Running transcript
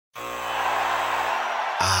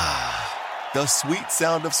The sweet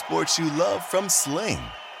sound of sports you love from Sling.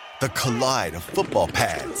 The collide of football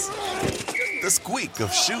pads. The squeak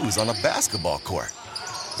of shoes on a basketball court.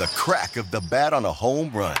 The crack of the bat on a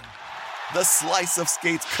home run. The slice of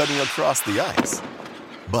skates cutting across the ice.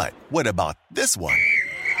 But what about this one?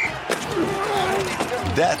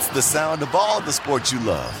 That's the sound of all the sports you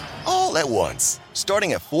love, all at once.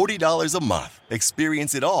 Starting at $40 a month.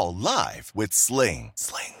 Experience it all live with Sling.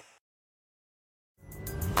 Sling.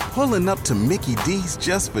 Pulling up to Mickey D's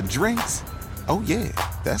just for drinks? Oh yeah,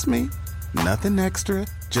 that's me. Nothing extra,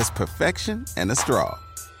 just perfection and a straw.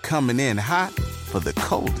 Coming in hot for the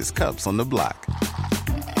coldest cups on the block.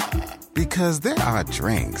 Because there are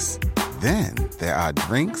drinks. Then there are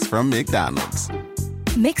drinks from McDonald's.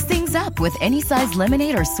 Mix things up with any size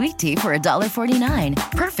lemonade or sweet tea for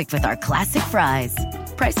 $1.49. Perfect with our classic fries.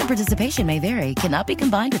 Price and participation may vary. Cannot be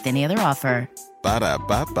combined with any other offer.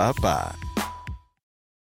 Ba-da-ba-ba-ba.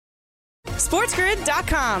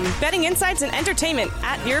 SportsGrid.com. Betting insights and entertainment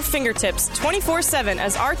at your fingertips 24/7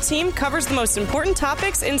 as our team covers the most important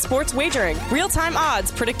topics in sports wagering. Real-time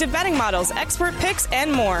odds, predictive betting models, expert picks,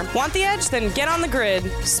 and more. Want the edge? Then get on the grid.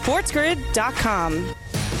 SportsGrid.com.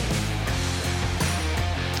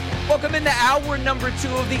 Welcome into hour number 2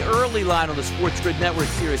 of the early line on the Sports Grid Network,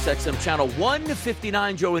 Sirius XM channel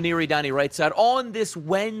 159. Joe Ranieri, Donnie Rightside, on this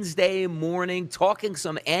Wednesday morning, talking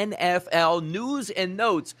some NFL news and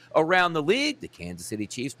notes around the league. The Kansas City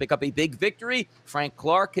Chiefs pick up a big victory. Frank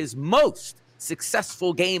Clark, his most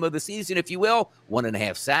successful game of the season, if you will.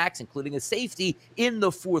 1.5 sacks, including a safety in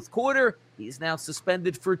the fourth quarter. He's now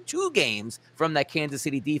suspended for 2 games from that Kansas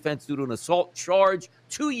City defense due to an assault charge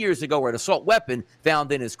 2 years ago, or an assault weapon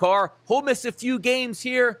found in his car. He'll miss a few games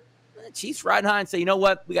here. Chiefs ride high and say, you know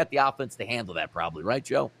what? We got the offense to handle that probably, right,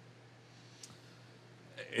 Joe?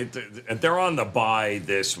 They're on the bye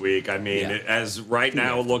this week. I mean, as right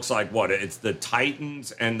now it looks like it's the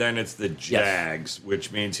Titans and then it's the Jags,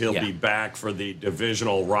 which means he'll be back for the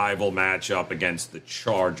divisional rival matchup against the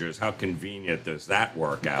Chargers. How convenient does that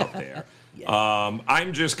work out there?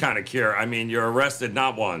 I'm just kind of curious. I mean, you're arrested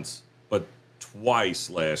not once, but twice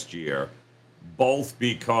last year, both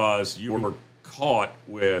because you were caught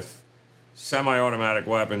with semi-automatic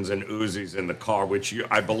weapons and Uzis in the car, which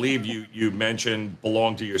I believe you mentioned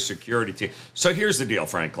belong to your security team. So here's the deal,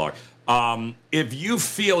 Frank Clark. If you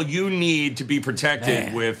feel you need to be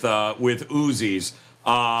protected with Uzis,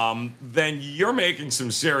 then you're making some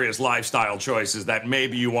serious lifestyle choices that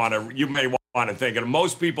maybe you may want to think. And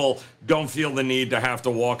most people don't feel the need to have to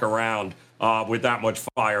walk around with that much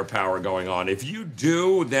firepower going on. If you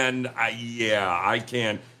do, then I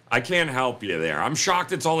can't help you there. I'm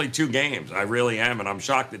shocked it's only 2 games. I really am, and I'm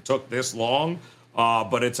shocked it took this long.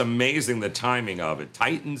 But it's amazing the timing of it.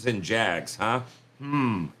 Titans and Jags, huh?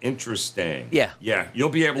 Interesting. Yeah. You'll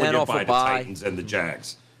be able to get by the Titans and the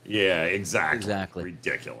Jags. Yeah, exactly.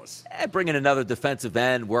 Ridiculous. Bring in another defensive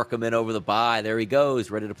end, work him in over the bye. There he goes,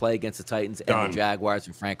 ready to play against the Titans and the Jaguars,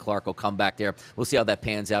 and Frank Clark will come back there. We'll see how that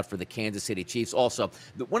pans out for the Kansas City Chiefs. Also,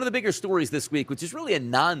 one of the bigger stories this week, which is really a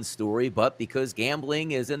non-story, but because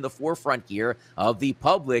gambling is in the forefront here of the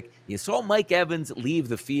public, you saw Mike Evans leave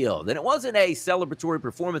the field. And it wasn't a celebratory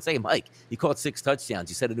performance. Hey, Mike, you caught 6 touchdowns.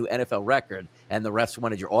 You set a new NFL record, and the refs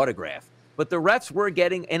wanted your autograph. But the refs were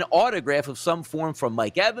getting an autograph of some form from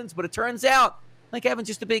Mike Evans. But it turns out Mike Evans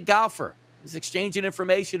just a big golfer. He's exchanging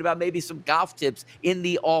information about maybe some golf tips in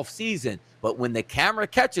the offseason. But when the camera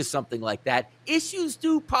catches something like that, issues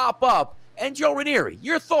do pop up. And Joe Ranieri,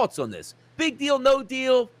 your thoughts on this? Big deal, no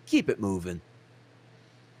deal, keep it moving.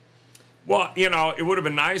 Well, it would have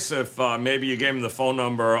been nice if maybe you gave him the phone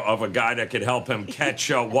number of a guy that could help him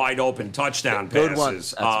catch wide open touchdown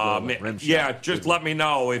passes. Just let me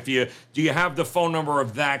know do you have the phone number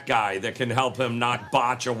of that guy that can help him not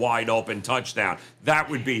botch a wide open touchdown? That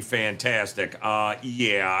would be fantastic. I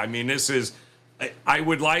mean, I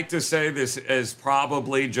would like to say this is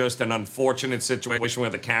probably just an unfortunate situation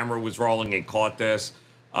where the camera was rolling and caught this.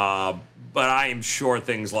 But I am sure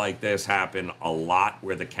things like this happen a lot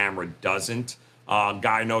where the camera doesn't.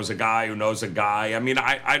 Guy knows a guy who knows a guy. I mean,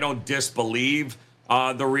 I don't disbelieve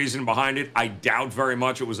the reason behind it. I doubt very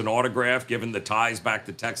much it was an autograph, given the ties back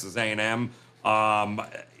to Texas A&M.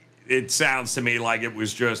 It sounds to me like it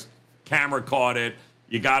was just camera caught it.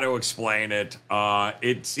 You got to explain it.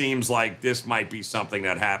 It seems like this might be something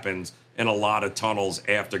that happens in a lot of tunnels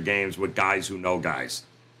after games with guys who know guys.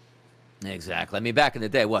 Exactly. I mean, back in the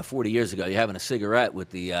day, 40 years ago, you're having a cigarette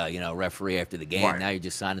with the, referee after the game. Right. Now you're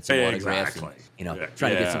just signing some autographs and,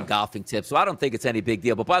 trying to get some golfing tips. So I don't think it's any big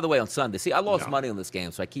deal. But by the way, on Sunday, I lost money on this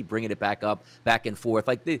game, so I keep bringing it back and forth.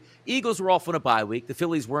 Like the Eagles were off on a bye week. The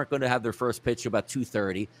Phillies weren't going to have their first pitch about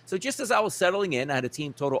 2:30. So just as I was settling in, I had a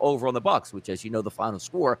team total over on the Bucs, which, as you know, the final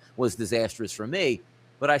score was disastrous for me.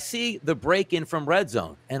 But I see the break-in from Red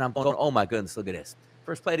Zone, and I'm going, oh, my goodness, look at this.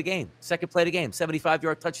 First play of the game, second play of the game,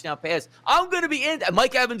 75-yard touchdown pass. I'm going to be in.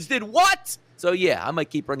 Mike Evans did what? So, yeah, I might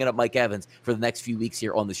keep bringing up Mike Evans for the next few weeks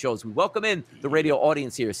here on the show as we welcome in the radio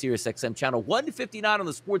audience here, Sirius XM Channel 159 on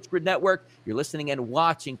the Sports Grid Network. You're listening and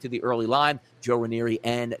watching to the early line. Joe Ranieri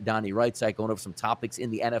and Donnie Wrightside going over some topics in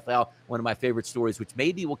the NFL. One of my favorite stories, which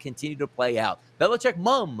maybe will continue to play out. Belichick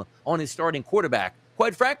mum on his starting quarterback.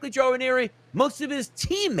 Quite frankly, Joe Ranieri, most of his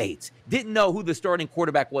teammates didn't know who the starting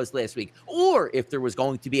quarterback was last week, or if there was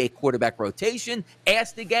going to be a quarterback rotation.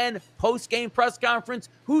 Asked again, post-game press conference,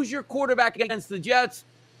 who's your quarterback against the Jets?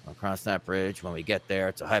 We'll cross that bridge when we get there.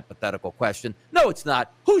 It's a hypothetical question. No, it's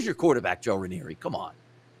not. Who's your quarterback, Joe Ranieri? Come on.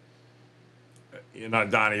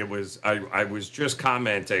 Donnie, I was just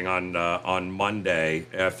commenting on Monday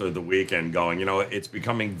after the weekend going, it's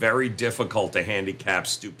becoming very difficult to handicap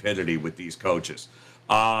stupidity with these coaches.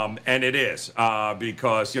 And it is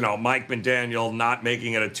because, Mike McDaniel not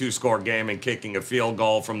making it a 2-score game and kicking a field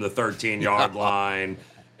goal from the 13-yard line,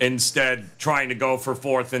 instead trying to go for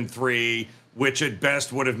 4th and 3, which at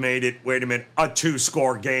best would have made it, a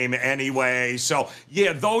 2-score game anyway. So,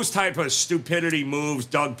 yeah, those type of stupidity moves.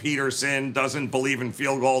 Doug Peterson doesn't believe in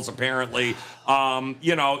field goals, apparently.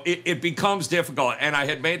 It becomes difficult. And I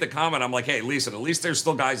had made the comment, I'm like, hey, listen, at least there's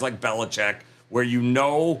still guys like Belichick where you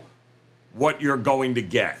know what you're going to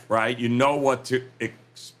get, right? You know what to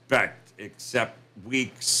expect, except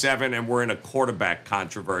week 7, and we're in a quarterback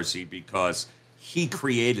controversy because he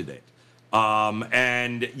created it.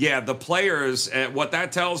 The players, what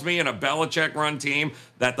that tells me in a Belichick run team,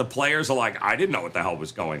 that the players are like, I didn't know what the hell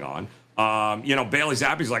was going on. Bailey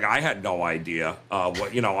Zappi's like, I had no idea.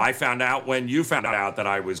 I found out when you found out that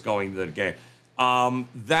I was going to the game.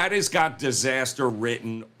 That has got disaster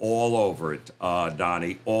written all over it,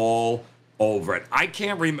 Donnie, all over it. I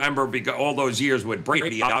can't remember because all those years with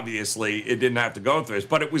Brady, obviously it didn't have to go through this,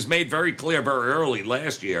 but it was made very clear very early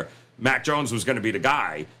last year, Mac Jones was going to be the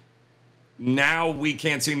guy. Now we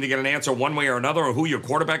can't seem to get an answer one way or another on who your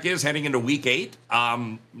quarterback is heading into week 8.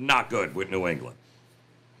 Not good with New England.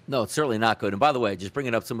 No, it's certainly not good. And by the way, just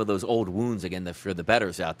bringing up some of those old wounds again for the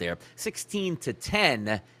bettors out there.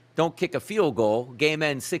 16-10, don't kick a field goal. Game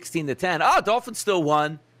ends 16-10. Oh, Dolphins still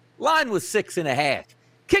won. Line was 6.5.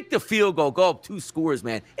 Kick the field goal, go up 2 scores,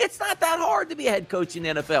 man. It's not that hard to be a head coach in the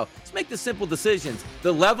NFL. Just make the simple decisions.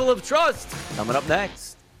 The level of trust coming up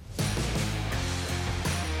next.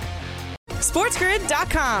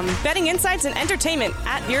 SportsGrid.com. Betting insights and entertainment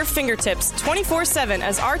at your fingertips 24/7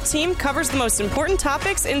 as our team covers the most important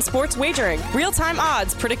topics in sports wagering. Real-time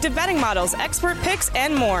odds, predictive betting models, expert picks,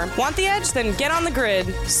 and more. Want the edge? Then get on the grid.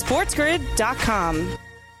 SportsGrid.com.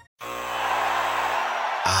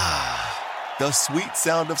 The sweet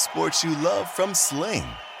sound of sports you love from Sling.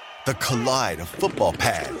 The collide of football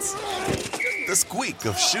pads. The squeak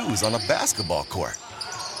of shoes on a basketball court.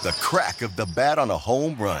 The crack of the bat on a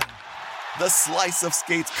home run. The slice of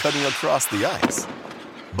skates cutting across the ice.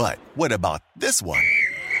 But what about this one?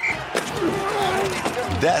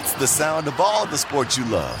 That's the sound of all the sports you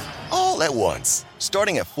love, all at once.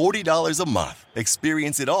 Starting at $40 a month.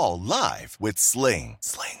 Experience it all live with Sling.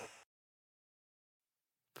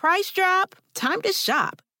 Price drop? Time to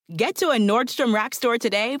shop. Get to a Nordstrom Rack store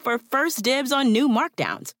today for first dibs on new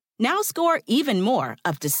markdowns. Now score even more,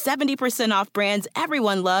 up to 70% off brands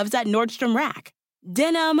everyone loves at Nordstrom Rack.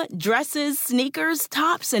 Denim, dresses, sneakers,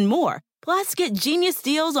 tops, and more. Plus, get genius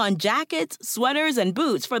deals on jackets, sweaters, and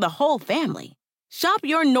boots for the whole family. Shop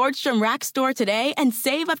your Nordstrom Rack store today and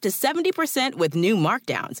save up to 70% with new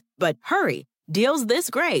markdowns. But hurry, deals this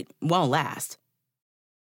great won't last.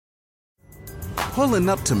 Pulling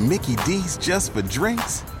up to Mickey D's just for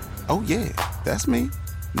drinks? Oh yeah, that's me.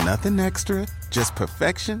 Nothing extra, just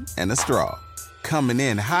perfection and a straw. Coming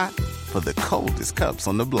in hot for the coldest cups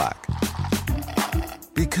on the block.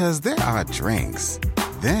 Because there are drinks.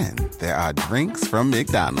 Then there are drinks from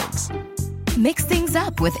McDonald's. Mix things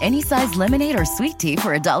up with any size lemonade or sweet tea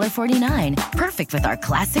for $1.49. Perfect with our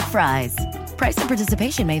classic fries. Price and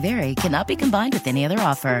participation may vary. Cannot be combined with any other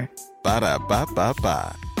offer.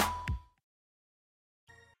 Ba-da-ba-ba-ba.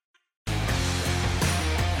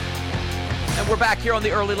 And we're back here on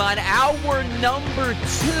the early line. Hour number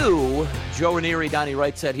 2. Joe Ranieri, Donnie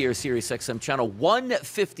Wrightside here, Sirius XM Channel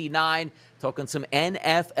 159. talking some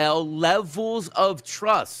NFL levels of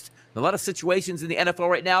trust. A lot of situations in the NFL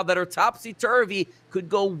right now that are topsy-turvy, could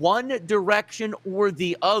go one direction or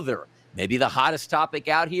the other. Maybe the hottest topic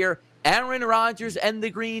out here, Aaron Rodgers and the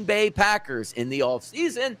Green Bay Packers in the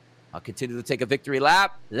offseason. I'll continue to take a victory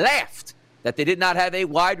lap. Laughed that they did not have a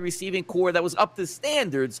wide receiving core that was up to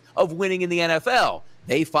standards of winning in the NFL.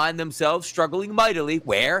 They find themselves struggling mightily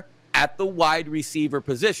where? At the wide receiver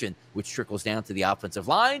position, which trickles down to the offensive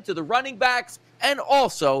line, to the running backs, and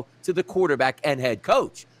also to the quarterback and head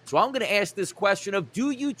coach. So I'm going to ask this question of, do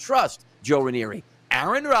you trust, Joe Ranieri,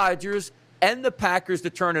 Aaron Rodgers, and the Packers to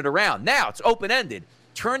turn it around? Now, it's open-ended.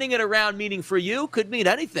 Turning it around meaning for you could mean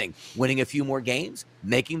anything. Winning a few more games,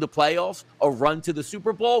 making the playoffs, a run to the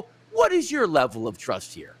Super Bowl. What is your level of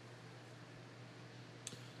trust here?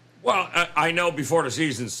 Well, I know before the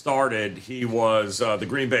season started, the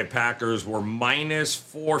Green Bay Packers were minus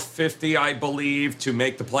 450, I believe, to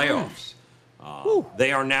make the playoffs.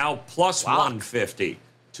 They are now plus 150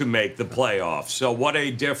 to make the playoffs. So what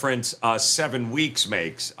a difference 7 weeks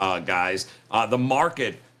makes, guys. The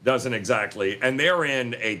market doesn't exactly, and they're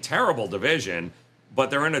in a terrible division,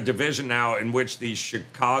 but they're in a division now in which the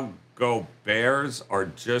Chicago Bears are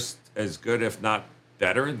just as good, if not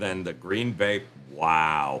better, than the Green Bay.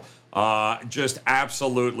 Wow. Just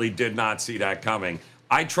absolutely did not see that coming.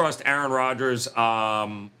 I trust Aaron Rodgers.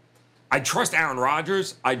 I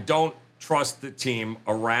don't trust the team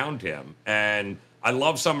around him. And I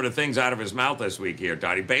love some of the things out of his mouth this week here,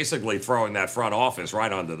 Donnie, basically throwing that front office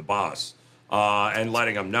right under the bus and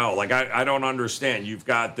letting them know. Like, I don't understand. You've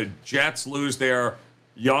got the Jets lose their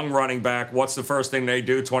young running back. What's the first thing they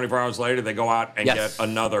do? 24 hours later, they go out and get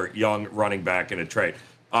another young running back in a trade.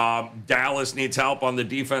 Dallas needs help on the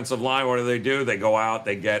defensive line. What do? They go out,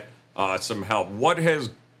 they get some help. What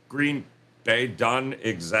has Green Bay done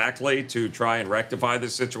exactly to try and rectify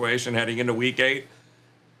this situation heading into Week 8?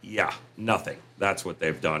 Yeah, nothing. That's what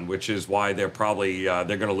they've done, which is why they're probably they're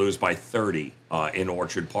going to lose by 30 in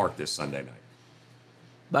Orchard Park this Sunday night.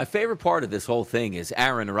 My favorite part of this whole thing is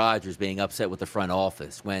Aaron Rodgers being upset with the front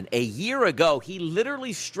office when a year ago he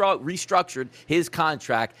literally restructured his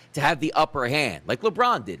contract to have the upper hand, like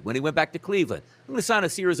LeBron did when he went back to Cleveland. I'm going to sign a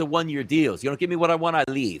series of one-year deals. You don't give me what I want, I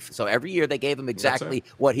leave. So every year they gave him exactly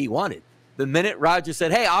what he wanted. The minute Rodgers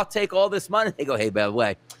said, hey, I'll take all this money, they go, hey, by the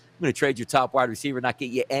way, I'm going to trade your top wide receiver, not get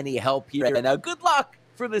you any help here. And now good luck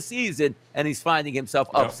for the season. And he's finding himself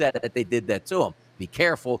upset that they did that to him. Be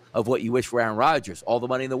careful of what you wish for Aaron Rodgers. All the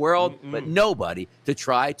money in the world, but nobody to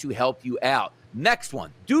try to help you out. Next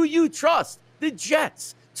one. Do you trust the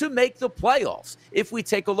Jets to make the playoffs? If we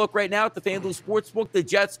take a look right now at the FanDuel Sportsbook, the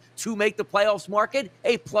Jets to make the playoffs market,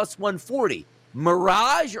 a plus 140.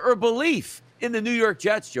 Mirage or belief in the New York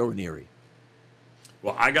Jets, Joe Ranieri?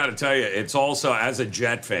 Well, I got to tell you, it's also, as a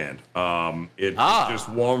Jet fan, it just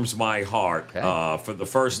warms my heart. For the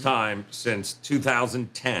first time since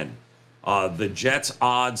 2010, the Jets'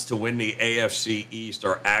 odds to win the AFC East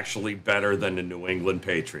are actually better than the New England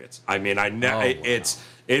Patriots. I mean,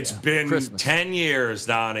 it's been Christmas. 10 years,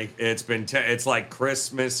 Donnie. It's been it's like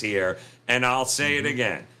Christmas here, and I'll say it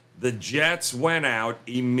again. The Jets went out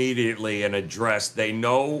immediately and addressed. They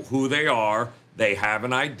know who they are. They have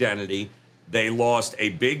an identity. They lost a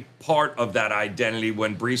big part of that identity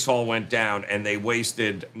when Breece Hall went down, and they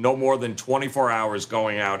wasted no more than 24 hours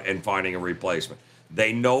going out and finding a replacement.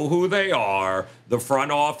 They know who they are. The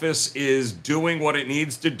front office is doing what it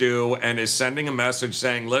needs to do and is sending a message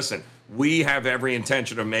saying, listen, we have every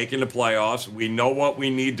intention of making the playoffs. We know what we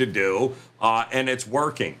need to do, and it's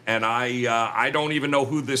working. And I don't even know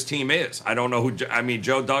who this team is. I don't know who. I mean,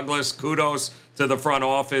 Joe Douglas, kudos to the front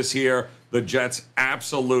office here. The Jets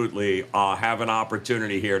absolutely have an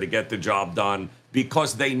opportunity here to get the job done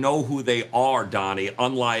because they know who they are, Donnie,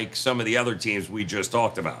 unlike some of the other teams we just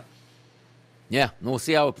talked about. Yeah, we'll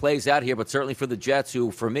see how it plays out here, but certainly for the Jets, who,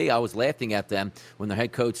 for me, I was laughing at them when their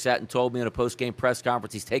head coach sat and told me in a post-game press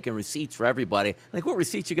conference he's taking receipts for everybody. Like, what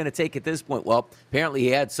receipts are you going to take at this point? Well, apparently he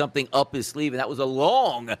had something up his sleeve, and that was a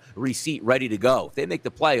long receipt ready to go. If they make the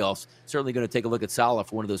playoffs, certainly going to take a look at Saleh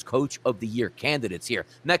for one of those Coach of the Year candidates here.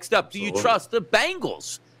 Next up, do you trust the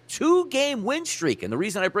Bengals? 2-game win streak, and the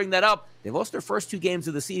reason I bring that up, they lost their first 2 games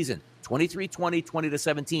of the season, 23-20,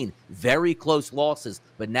 20-17. Very close losses,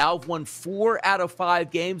 but now have won 4 out of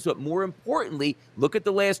 5 games. But more importantly, look at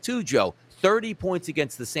the last 2, Joe. 30 points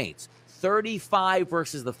against the Saints, 35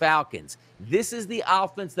 versus the Falcons. This is the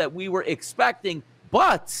offense that we were expecting,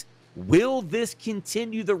 but will this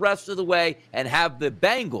continue the rest of the way and have the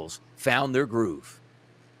Bengals found their groove?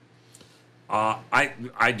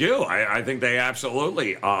 I do. I think they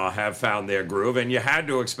absolutely have found their groove, and you had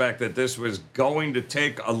to expect that this was going to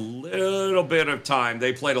take a little bit of time.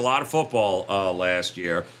 They played a lot of football last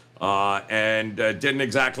year and didn't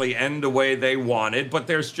exactly end the way they wanted, but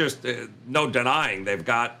there's just no denying they've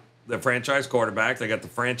got the franchise quarterback, they got the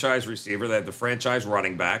franchise receiver, they have the franchise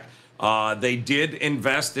running back. They did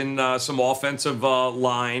invest in some offensive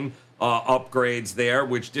line upgrades there,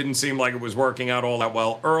 which didn't seem like it was working out all that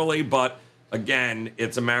well early, but again,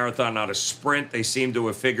 it's a marathon, not a sprint. They seem to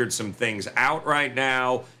have figured some things out right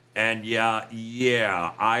now. And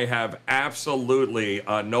yeah, I have absolutely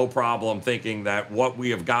no problem thinking that what we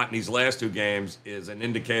have gotten these last two games is an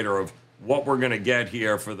indicator of what we're going to get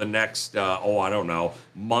here for the next,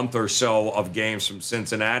 month or so of games from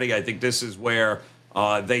Cincinnati. I think this is where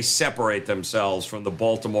they separate themselves from the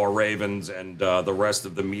Baltimore Ravens and the rest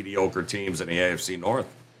of the mediocre teams in the AFC North.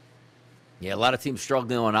 Yeah, a lot of teams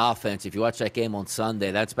struggling on offense. If you watch that game on Sunday,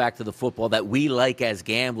 that's back to the football that we like as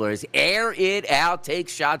gamblers. Air it out, take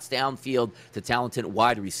shots downfield to talented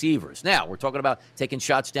wide receivers. Now, we're talking about taking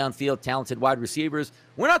shots downfield, talented wide receivers.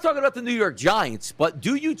 We're not talking about the New York Giants, but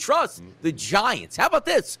do you trust the Giants? How about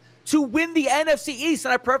this? To win the NFC East,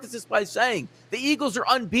 and I preface this by saying the Eagles are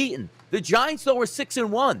unbeaten. The Giants, though, are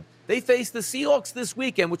 6-1. They face the Seahawks this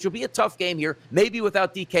weekend, which will be a tough game here, maybe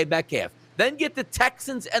without DK Metcalf. Then get the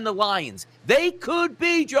Texans and the Lions. They could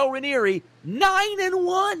be, Joe Ranieri,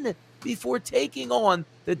 9-1 before taking on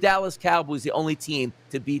the Dallas Cowboys, the only team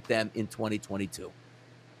to beat them in 2022.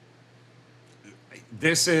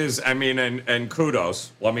 This is, and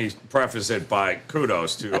kudos. Let me preface it by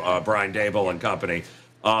kudos to Brian Dable and company.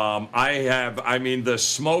 The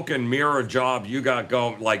smoke and mirror job you got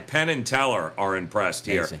going, like Penn and Teller are impressed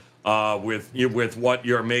here. Amazing. With what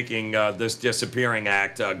you're making this disappearing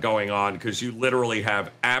act going on, because you literally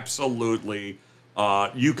have absolutely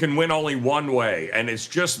you can win only one way, and it's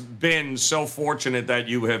just been so fortunate that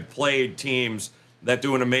you have played teams that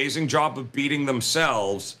do an amazing job of beating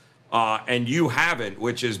themselves, and you haven't,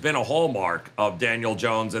 which has been a hallmark of Daniel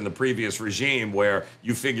Jones and the previous regime, where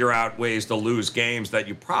you figure out ways to lose games that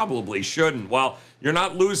you probably shouldn't. Well, you're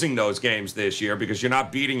not losing those games this year because you're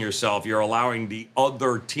not beating yourself. You're allowing the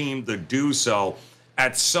other team to do so.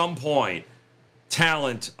 At some point,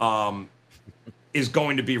 talent is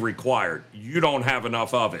going to be required. You don't have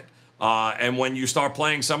enough of it. And when you start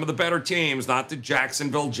playing some of the better teams, not the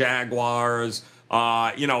Jacksonville Jaguars,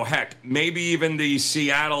 heck, maybe even the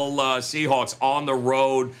Seattle Seahawks on the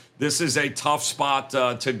road, this is a tough spot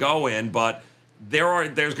to go in, but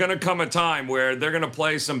there's going to come a time where they're going to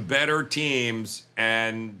play some better teams,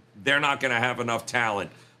 and they're not going to have enough talent.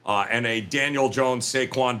 And a Daniel Jones,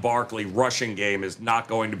 Saquon Barkley rushing game is not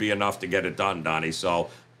going to be enough to get it done, Donnie. So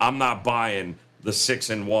I'm not buying the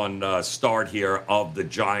 6-1 start here of the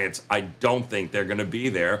Giants. I don't think they're going to be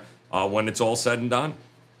there when it's all said and done.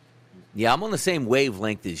 Yeah, I'm on the same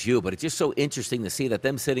wavelength as you, but it's just so interesting to see that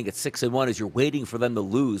them sitting at 6-1 as you're waiting for them to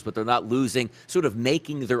lose, but they're not losing, sort of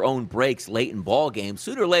making their own breaks late in ball games.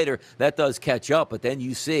 Sooner or later, that does catch up, but then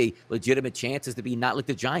you see legitimate chances to be not like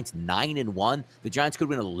the Giants, 9-1. The Giants could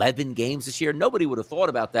win 11 games this year. Nobody would have thought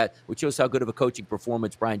about that, which shows how good of a coaching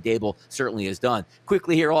performance Brian Dable certainly has done.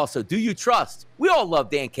 Quickly here also, do you trust? We all love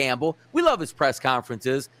Dan Campbell. We love his press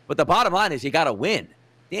conferences, but the bottom line is you got to win.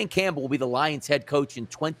 Dan Campbell will be the Lions head coach in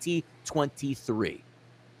 2023.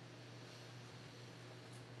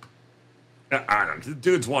 The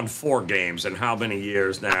dude's won 4 games in how many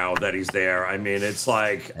years now that he's there? It's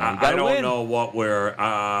like I don't know what we're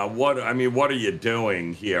what are you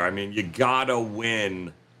doing here? You gotta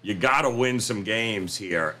win. You gotta win some games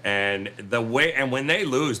here. And when they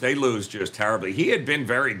lose just terribly. He had been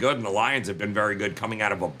very good, and the Lions have been very good coming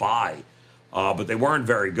out of a bye. But they weren't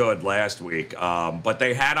very good last week. But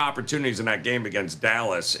they had opportunities in that game against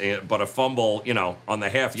Dallas. But a fumble, on the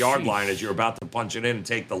half-yard line as you're about to punch it in and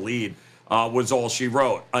take the lead was all she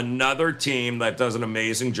wrote. Another team that does an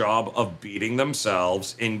amazing job of beating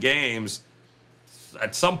themselves in games.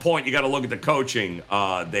 At some point, you got to look at the coaching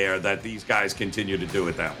there that these guys continue to do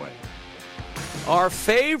it that way. Our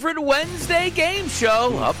favorite Wednesday game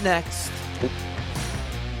show up next.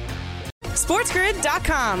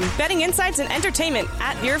 SportsGrid.com. Betting insights and entertainment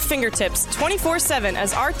at your fingertips 24/7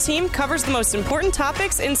 as our team covers the most important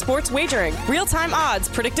topics in sports wagering. Real-time odds,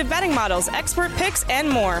 predictive betting models, expert picks, and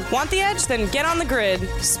more. Want the edge? Then get on the grid.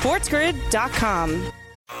 SportsGrid.com.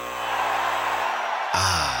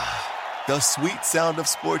 The sweet sound of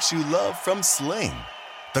sports you love from Sling.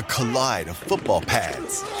 The collide of football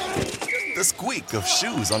pads. The squeak of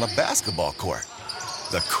shoes on a basketball court.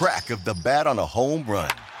 The crack of the bat on a home run.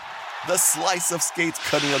 The slice of skates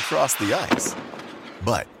cutting across the ice.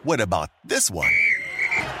 But what about this one?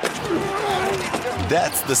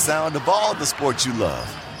 That's the sound of all the sports you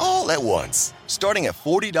love, all at once. Starting at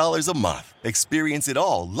 $40 a month. Experience it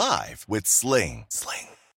all live with Sling.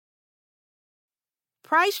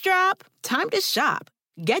 Price drop? Time to shop.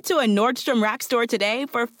 Get to a Nordstrom Rack store today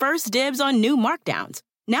for first dibs on new markdowns.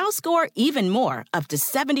 Now score even more, up to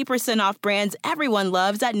 70% off brands everyone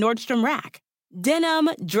loves at Nordstrom Rack. Denim,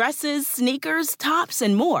 dresses, sneakers, tops,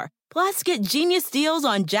 and more. Plus, get genius deals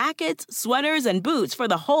on jackets, sweaters, and boots for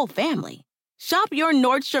the whole family. Shop your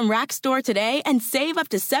Nordstrom Rack store today and save up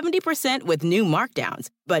to 70% with new markdowns.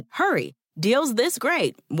 But hurry, deals this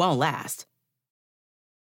great won't last.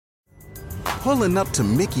 Pulling up to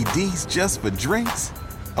Mickey D's just for drinks?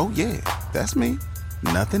 Oh yeah, that's me.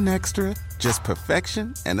 Nothing extra, just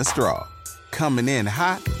perfection and a straw. Coming in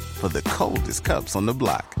hot for the coldest cups on the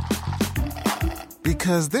block.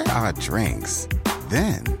 Because there are drinks.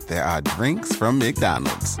 Then there are drinks from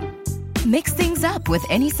McDonald's. Mix things up with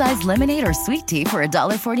any size lemonade or sweet tea for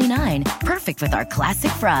 $1.49. Perfect with our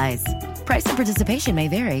classic fries. Price and participation may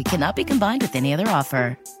vary. Cannot be combined with any other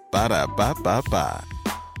offer. Ba-da-ba-ba-ba.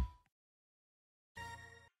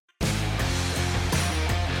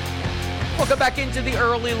 Welcome back into the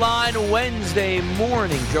early line Wednesday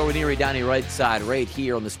morning. Joe Ranieri down your right side right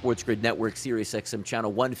here on the Sports Grid Network, Sirius XM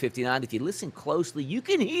Channel 159. If you listen closely, you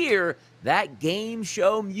can hear that game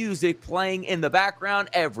show music playing in the background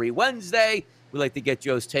every Wednesday. We like to get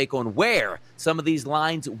Joe's take on where some of these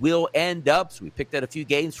lines will end up. So we picked out a few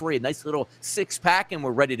games for you, a nice little six-pack, and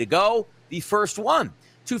we're ready to go. The first one,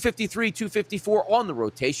 253, 254 on the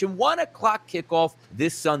rotation. 1 o'clock kickoff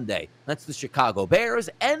this Sunday. That's the Chicago Bears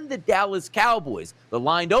and the Dallas Cowboys. The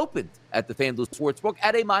line opened at the FanDuel Sportsbook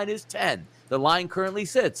at a -10. The line currently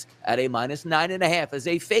sits at a -9.5 as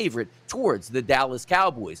a favorite towards the Dallas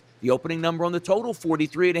Cowboys. The opening number on the total,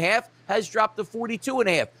 43.5, has dropped to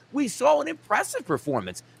 42.5. We saw an impressive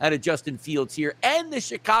performance out of Justin Fields here and the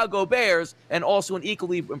Chicago Bears, and also an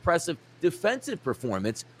equally impressive defensive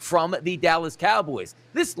performance from the Dallas Cowboys.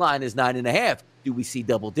 This line is 9.5. Do we see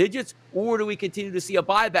double digits, or do we continue to see a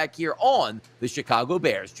buyback here on the Chicago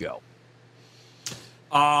Bears, Joe?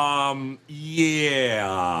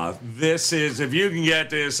 Yeah, this is, if you can get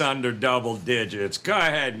this under double digits, go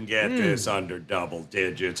ahead and get this under double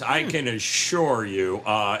digits. I can assure you,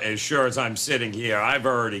 as sure as I'm sitting here, I've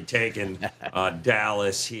already taken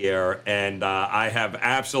Dallas here, and I have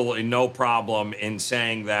absolutely no problem in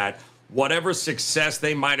saying that whatever success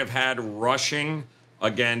they might have had rushing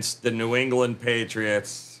against the New England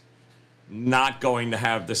Patriots, not going to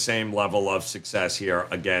have the same level of success here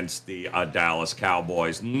against the Dallas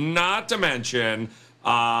Cowboys. Not to mention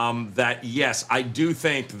that, yes, I do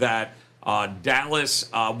think that Dallas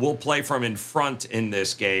will play from in front in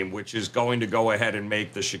this game, which is going to go ahead and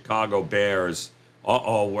make the Chicago Bears,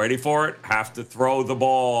 ready for it? Have to throw the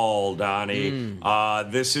ball, Donnie.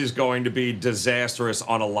 This is going to be disastrous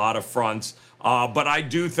on a lot of fronts. But I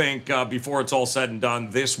do think before it's all said and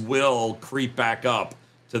done, this will creep back up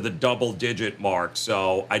to the double-digit mark.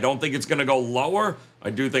 So I don't think it's going to go lower.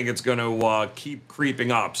 I do think it's going to keep creeping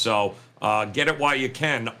up. So get it while you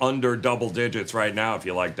can under double digits right now if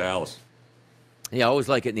you like Dallas. Yeah, I always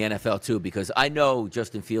like it in the NFL, too, because I know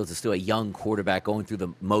Justin Fields is still a young quarterback going through the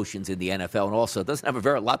motions in the NFL, and also doesn't have a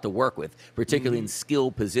very lot to work with, particularly in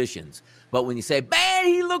skill positions. But when you say, man,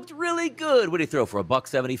 he looked really good, what did he throw for,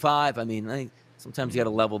 $175? I mean, sometimes you got to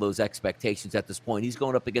level those expectations at this point. He's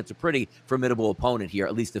going up against a pretty formidable opponent here,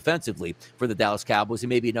 at least defensively, for the Dallas Cowboys. And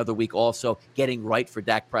maybe another week also getting right for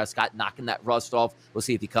Dak Prescott, knocking that rust off. We'll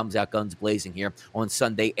see if he comes out guns blazing here on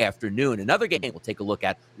Sunday afternoon. Another game we'll take a look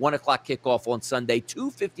at, 1 o'clock kickoff on Sunday,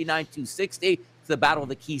 259, 260. It's the battle of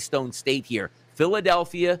the Keystone State here.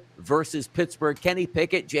 Philadelphia versus Pittsburgh. Kenny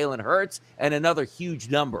Pickett, Jalen Hurts, and another huge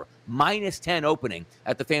number. -10 opening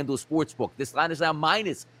at the FanDuel Sportsbook. This line is now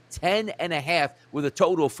 -10.5 with a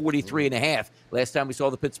total of 43.5. Last time we saw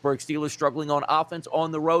the Pittsburgh Steelers struggling on offense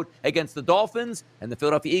on the road against the Dolphins, and the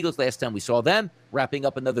Philadelphia Eagles, last time we saw them wrapping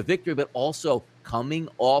up another victory, but also coming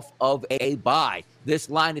off of a bye. This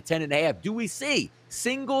line at 10.5, do we see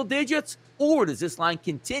single digits, or does this line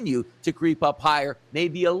continue to creep up higher,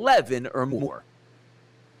 maybe 11 or more?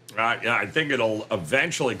 Yeah, I think it'll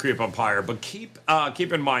eventually creep up higher, but keep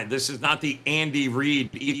in mind, this is not the Andy Reid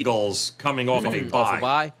Eagles coming off of a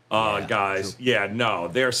bye, guys. True. Yeah, no,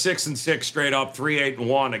 they're 6-6 straight up,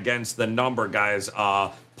 3-8-1 against the number, guys.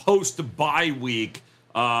 Post bye week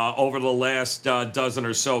over the last dozen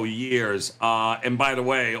or so years, and by the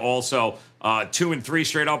way, also 2-3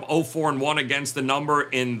 straight up, 0-4-1 against the number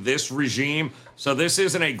in this regime. So this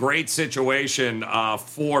isn't a great situation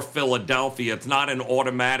for Philadelphia. It's not an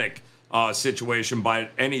automatic situation by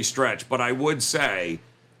any stretch. But I would say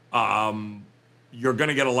you're going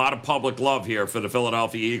to get a lot of public love here for the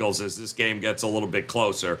Philadelphia Eagles as this game gets a little bit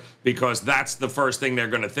closer, because that's the first thing they're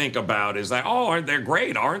going to think about is that, oh, they're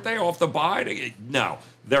great, aren't they, off the bye? No,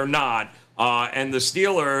 they're not. And the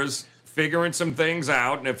Steelers figuring some things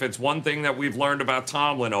out, and if it's one thing that we've learned about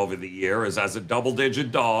Tomlin over the year is as a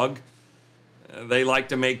double-digit dog, they like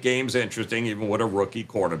to make games interesting, even with a rookie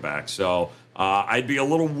quarterback. So I'd be a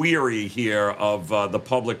little weary here of the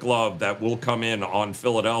public love that will come in on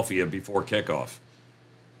Philadelphia before kickoff.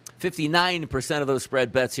 59% of those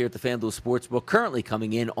spread bets here at the FanDuel Sportsbook currently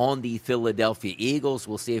coming in on the Philadelphia Eagles.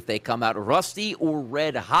 We'll see if they come out rusty or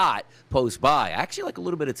red hot post-bye. I actually like a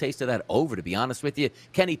little bit of taste of that over, to be honest with you.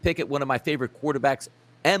 Kenny Pickett, one of my favorite quarterbacks,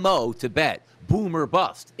 MO to bet. Boom or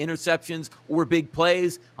bust. Interceptions or big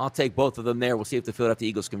plays. I'll take both of them there. We'll see if the Philadelphia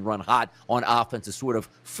Eagles can run hot on offense to sort of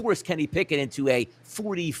force Kenny Pickett into a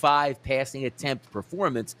 45 passing attempt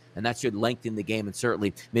performance, and that should lengthen the game and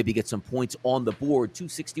certainly maybe get some points on the board.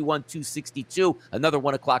 261, 262. Another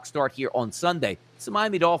 1 o'clock start here on Sunday. It's the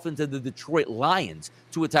Miami Dolphins and the Detroit Lions.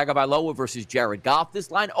 Tua Tagovailoa versus Jared Goff.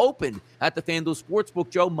 This line opened at the FanDuel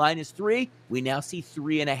Sportsbook, Joe, -3. We now see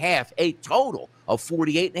 3.5, a total of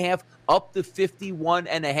 48.5, up to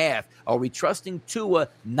 51.5. Are we trusting Tua,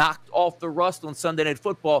 knocked off the rust on Sunday Night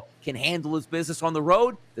Football, can handle his business on the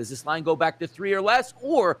road? Does this line go back to 3 or less?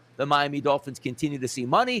 Or the Miami Dolphins continue to see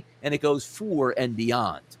money and it goes 4 and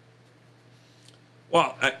beyond?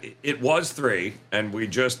 Well, it was 3, and we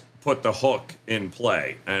just put the hook in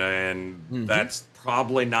play. And that's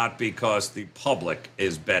probably not because the public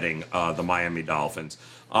is betting the Miami Dolphins.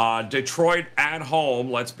 Detroit at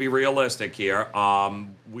home, let's be realistic here.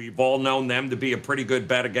 We've all known them to be a pretty good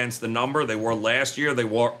bet against the number. They were last year. They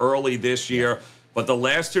were early this year. But the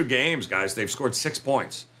last 2 games, guys, they've scored 6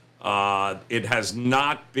 points. It has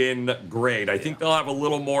not been great. I think they'll have a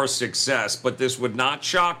little more success, but this would not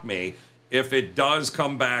shock me if it does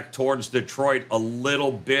come back towards Detroit a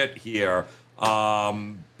little bit here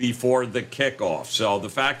before the kickoff. So the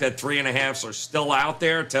fact that 3.5s are still out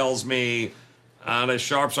there tells me the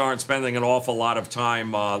Sharps aren't spending an awful lot of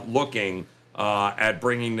time looking at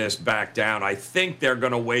bringing this back down. I think they're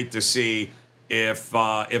going to wait to see if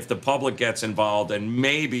the public gets involved and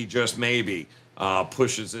maybe, just maybe,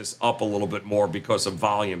 pushes this up a little bit more because of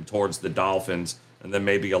volume towards the Dolphins, and then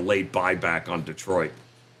maybe a late buyback on Detroit.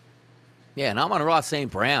 Yeah, and I'm on Ross St.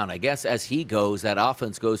 Brown. I guess as he goes, that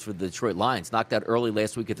offense goes for the Detroit Lions. Knocked out early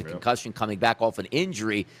last week at the concussion, coming back off an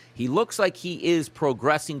injury. He looks like he is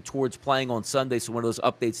progressing towards playing on Sunday, so one of those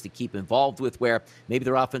updates to keep involved with, where maybe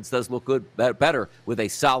their offense does look good, better with a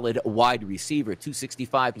solid wide receiver.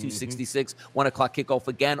 265, 266, 1 o'clock kickoff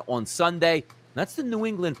again on Sunday. That's the New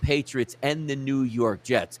England Patriots and the New York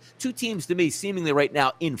Jets. 2 teams to me seemingly right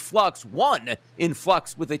now in flux. One in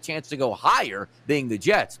flux with a chance to go higher, being the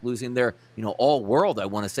Jets, losing their, all-world, I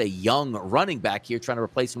want to say, young running back here, trying to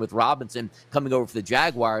replace him with Robinson, coming over for the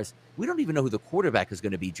Jaguars. We don't even know who the quarterback is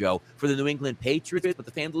going to be, Joe, for the New England Patriots, but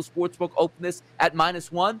the FanDuel Sportsbook opened this at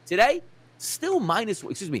 -1 today. Still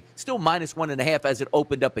 -1.5 as it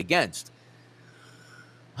opened up against.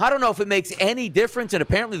 I don't know if it makes any difference, and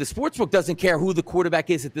apparently the sportsbook doesn't care who the quarterback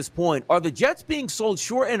is at this point. Are the Jets being sold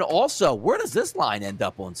short? And also, where does this line end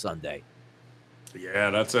up on Sunday? Yeah,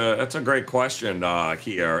 that's a great question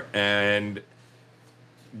here. And,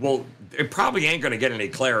 well, it probably ain't going to get any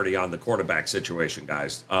clarity on the quarterback situation,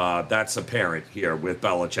 guys. That's apparent here with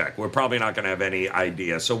Belichick. We're probably not going to have any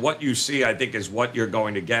idea. So what you see, I think, is what you're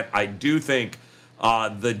going to get. I do think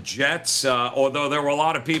the Jets, although there were a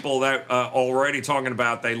lot of people that already talking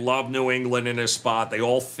about they love New England in this spot. They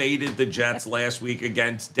all faded the Jets last week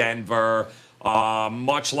against Denver.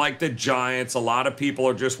 Much like the Giants, a lot of people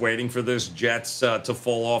are just waiting for this Jets to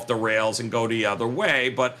fall off the rails and go the other way.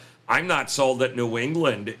 But I'm not sold that New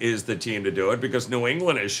England is the team to do it, because New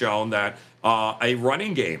England has shown that a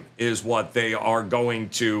running game is what they are going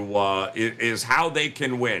to, is how they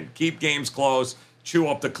can win. Keep games close. Chew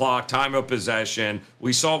up the clock, time of possession.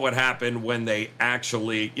 We saw what happened when they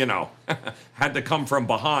actually, had to come from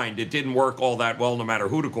behind. It didn't work all that well, no matter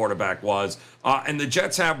who the quarterback was. And the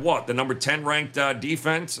Jets have what? The number 10 ranked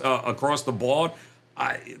defense across the board.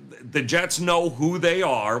 The Jets know who they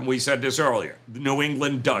are. We said this earlier. New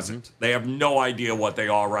England doesn't. They have no idea what they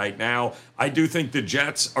are right now. I do think the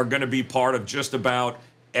Jets are going to be part of just about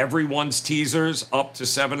everyone's teasers up to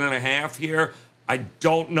 7.5 here. I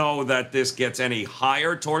don't know that this gets any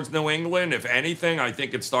higher towards New England. If anything, I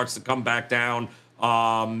think it starts to come back down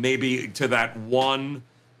maybe to that 1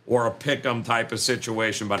 or a pick 'em type of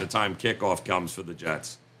situation by the time kickoff comes for the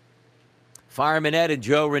Jets. Fireman Ed and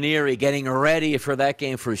Joe Ranieri getting ready for that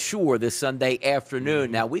game for sure this Sunday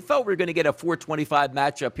afternoon. Now, we thought we were going to get a 425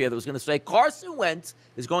 matchup here that was going to say Carson Wentz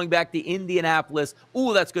is going back to Indianapolis.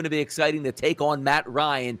 Ooh, that's going to be exciting to take on Matt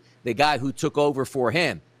Ryan, the guy who took over for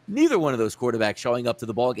him. Neither one of those quarterbacks showing up to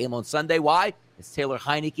the ball game on Sunday. Why? It's Taylor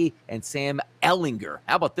Heineke and Sam Ehlinger.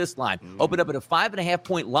 How about this line? Opened up at a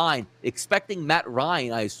 5.5-point line, expecting Matt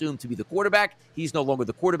Ryan, I assume, to be the quarterback. He's no longer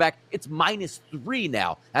the quarterback. It's -3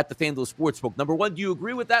 now at the FanDuel Sportsbook. Number one, do you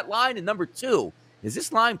agree with that line? And number two, is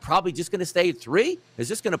this line probably just going to stay at 3? Is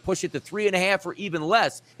this going to push it to 3.5 or even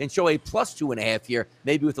less and show a +2.5 here,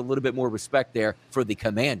 maybe with a little bit more respect there for the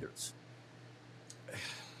Commanders?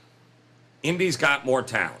 Indy's got more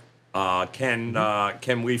talent.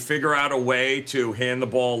 Can we figure out a way to hand the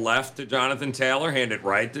ball left to Jonathan Taylor, hand it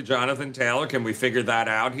right to Jonathan Taylor? Can we figure that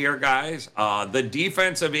out here, guys? The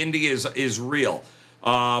defense of Indy is real.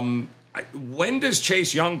 When does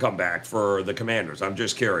Chase Young come back for the Commanders? I'm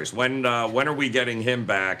just curious. When are we getting him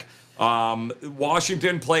back?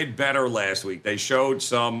 Washington played better last week. They showed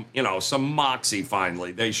some moxie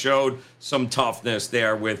finally. They showed some toughness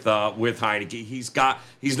there with Heineke.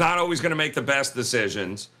 He's not always going to make the best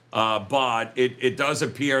decisions, but it does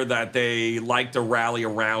appear that they like to rally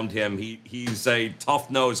around him. He's a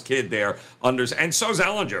tough-nosed kid there, and so's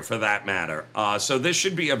Ehlinger for that matter. So this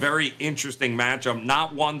should be a very interesting matchup,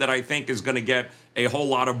 not one that I think is going to get a whole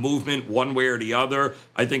lot of movement one way or the other.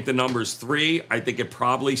 I think the number's 3. I think it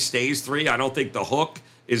probably stays 3. I don't think the hook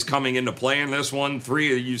is coming into play in this one.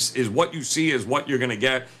 3 is what you see is what you're going to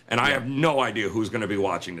get, and I have no idea who's going to be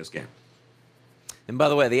watching this game. And by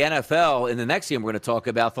the way, the NFL, in the next game we're going to talk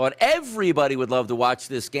about, thought everybody would love to watch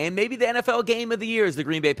this game. Maybe the NFL game of the year is the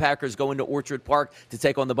Green Bay Packers going to Orchard Park to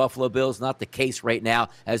take on the Buffalo Bills. Not the case right now,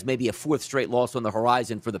 as maybe a 4th straight loss on the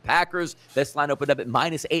horizon for the Packers. This line opened up at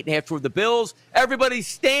 -8.5 for the Bills. Everybody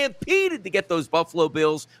stampeded to get those Buffalo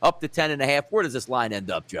Bills up to 10.5. Where does this line end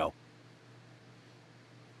up, Joe?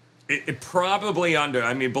 It probably under.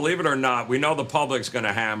 I mean, believe it or not, we know the public's going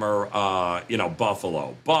to hammer,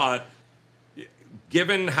 Buffalo, but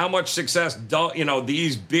given how much success,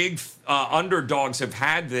 these big underdogs have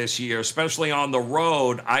had this year, especially on the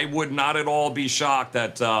road, I would not at all be shocked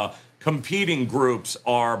that competing groups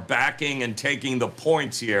are backing and taking the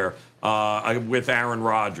points here with Aaron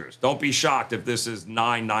Rodgers. Don't be shocked if this is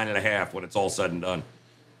 9.5 when it's all said and done.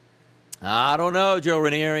 I don't know, Joe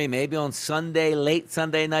Ranieri. Maybe on Sunday, late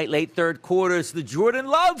Sunday night, late third quarter, it's the Jordan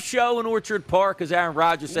Love show in Orchard Park, as Aaron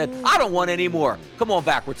Rodgers said, I don't want any more. Come on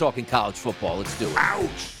back. We're talking college football. Let's do it.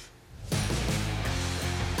 Ouch.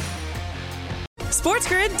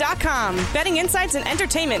 SportsGrid.com. Betting insights and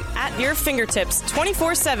entertainment at your fingertips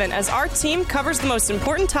 24/7 as our team covers the most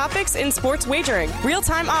important topics in sports wagering.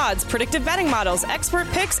 Real-time odds, predictive betting models, expert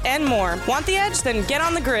picks, and more. Want the edge? Then get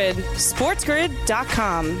on the grid.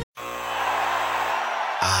 SportsGrid.com.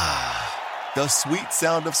 The sweet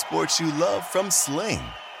sound of sports you love from Sling.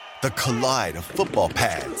 The collide of football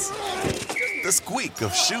pads. The squeak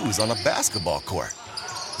of shoes on a basketball court.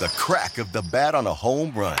 The crack of the bat on a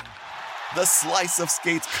home run. The slice of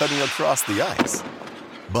skates cutting across the ice.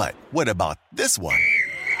 But what about this one?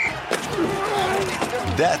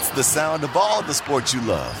 That's the sound of all the sports you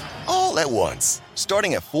love, all at once.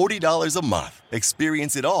 Starting at $40 a month.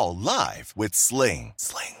 Experience it all live with Sling.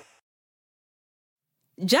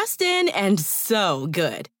 Just in and so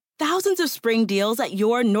good. Thousands of spring deals at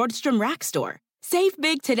your Nordstrom Rack store. Save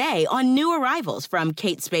big today on new arrivals from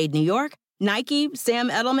Kate Spade New York, Nike,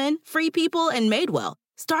 Sam Edelman, Free People, and Madewell,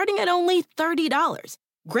 starting at only $30.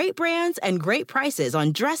 Great brands and great prices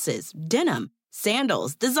on dresses, denim,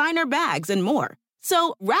 sandals, designer bags, and more.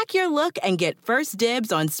 So rack your look and get first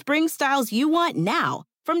dibs on spring styles you want now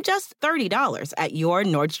from just $30 at your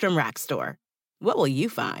Nordstrom Rack store. What will you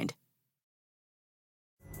find?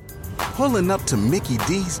 Pulling up to Mickey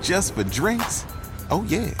D's just for drinks? Oh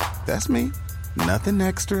yeah, that's me. Nothing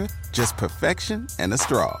extra, just perfection and a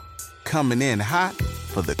straw. Coming in hot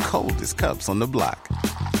for the coldest cups on the block.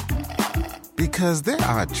 Because there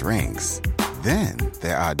are drinks. Then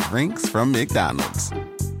there are drinks from McDonald's.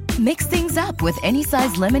 Mix things up with any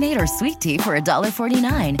size lemonade or sweet tea for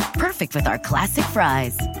 $1.49. Perfect with our classic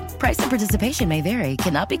fries. Price and participation may vary.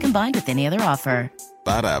 Cannot be combined with any other offer.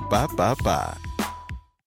 Ba-da-ba-ba-ba.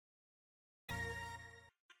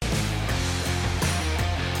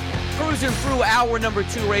 Cruising through hour number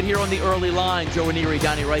 2 right here on the early line. Joe Ranieri,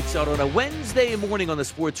 Donnie Reichseld on a Wednesday morning on the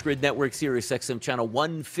Sports Grid Network, Sirius XM Channel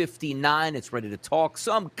 159. It's ready to talk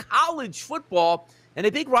some college football and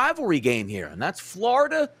a big rivalry game here, and that's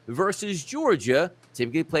Florida versus Georgia,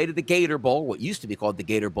 typically played at the Gator Bowl, what used to be called the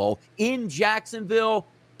Gator Bowl, in Jacksonville.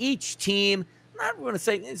 Each team I'm going to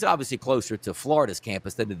say it's obviously closer to Florida's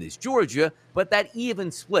campus than it is Georgia, but that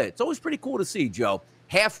even split. It's always pretty cool to see, Joe.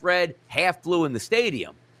 Half red, half blue in the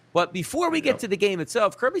stadium. But before we get to the game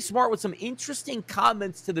itself, Kirby Smart with some interesting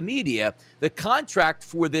comments to the media. The contract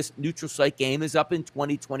for this neutral site game is up in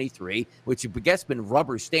 2023, which I guess has been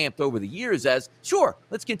rubber stamped over the years as, sure,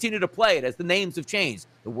 let's continue to play it as the names have changed.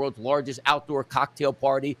 The world's largest outdoor cocktail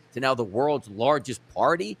party to now the world's largest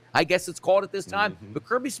party, I guess it's called at this time. But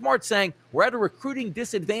Kirby Smart saying we're at a recruiting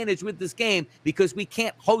disadvantage with this game because we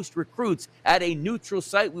can't host recruits at a neutral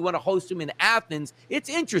site. We want to host them in Athens. It's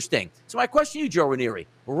interesting. So my question to you, Joe Ranieri,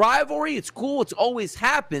 rivalry, it's cool. It's always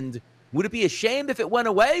happened. Would it be a shame if it went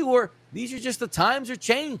away, or these are just the times are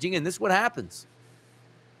changing and this is what happens?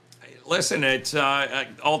 Listen, it's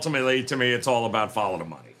ultimately, to me, it's all about follow the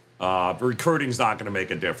money. Recruiting's not going to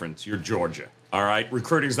make a difference. You're Georgia, all right?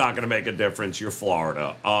 Recruiting's not going to make a difference. You're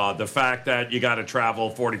Florida. The fact that you got to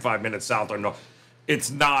travel 45 minutes south or north,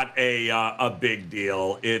 it's not a big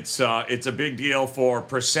deal. It's a big deal for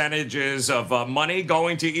percentages of money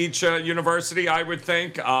going to each university, I would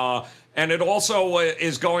think. And it also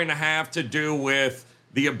is going to have to do with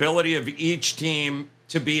the ability of each team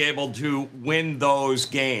to be able to win those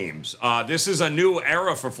games. This is a new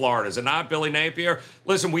era for Florida, is it not, Billy Napier?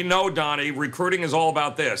 Listen, we know, Donnie, recruiting is all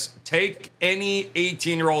about this. Take any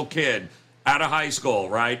 18-year-old kid out of high school,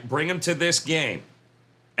 right? Bring him to this game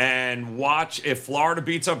and watch if Florida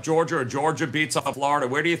beats up Georgia or Georgia beats up Florida.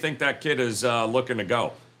 Where do you think that kid is looking to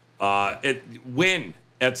go? Win.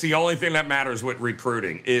 That's the only thing that matters with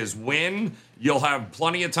recruiting is win. You'll have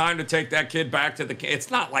plenty of time to take that kid back to the –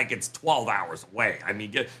 it's not like it's 12 hours away. I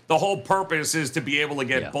mean, the whole purpose is to be able to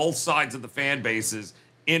get both sides of the fan bases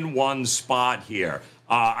in one spot here.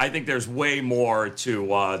 I think there's way more to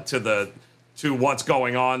what's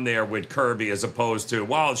going on there with Kirby as opposed to,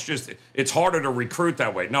 well, it's harder to recruit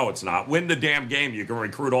that way. No, it's not. Win the damn game. You can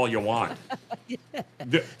recruit all you want.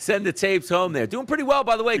 Send the tapes home there. Doing pretty well,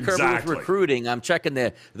 by the way, Kirby, with recruiting. I'm checking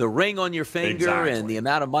the ring on your finger and the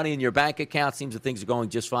amount of money in your bank account. Seems that things are going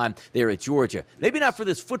just fine there at Georgia. Maybe not for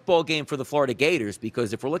this football game for the Florida Gators,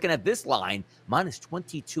 because if we're looking at this line, minus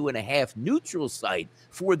 22.5 neutral site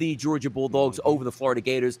for the Georgia Bulldogs over the Florida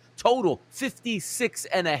Gators. Total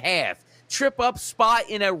 56.5. Trip up spot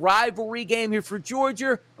in a rivalry game here for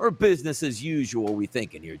Georgia, or business as usual are we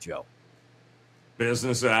thinking here, Joe?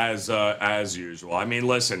 Business as usual. I mean,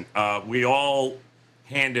 listen, we all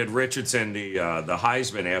handed Richardson the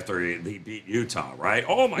Heisman after he beat Utah, right?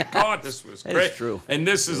 Oh, my God, this was great. That's true. And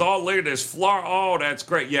this is all, look at this. Florida, oh, that's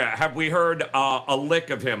great. Yeah, have we heard a lick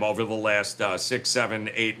of him over the last 6, 7,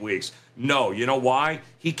 8 weeks? No. You know why?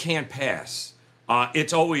 He can't pass.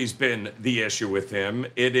 It's always been the issue with him.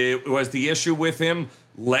 It was the issue with him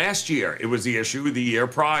last year. It was the issue the year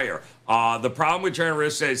prior. The problem with Jerry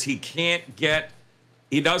Riss is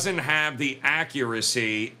he doesn't have the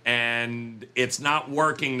accuracy, and it's not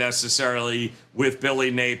working necessarily with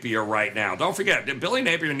Billy Napier right now. Don't forget, Billy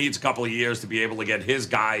Napier needs a couple of years to be able to get his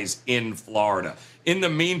guys in Florida. In the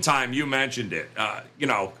meantime, you mentioned it.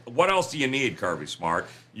 What else do you need, Kirby Smart?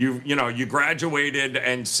 You graduated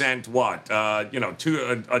and sent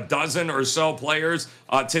a dozen or so players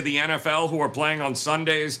to the NFL who are playing on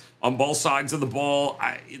Sundays on both sides of the ball.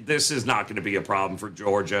 This is not going to be a problem for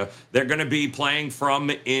Georgia. They're going to be playing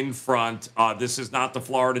from in front. This is not the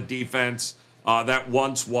Florida defense that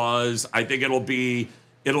once was. I think it'll be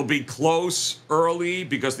close early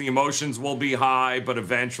because the emotions will be high, but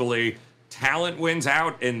eventually talent wins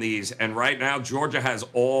out in these. And right now, Georgia has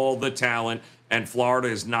all the talent. And Florida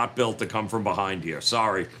is not built to come from behind here.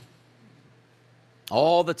 Sorry.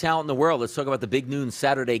 All the talent in the world. Let's talk about the big noon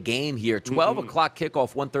Saturday game here. 12 o'clock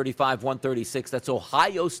kickoff, 135, 136. That's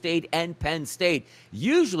Ohio State and Penn State.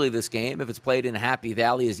 Usually this game, if it's played in Happy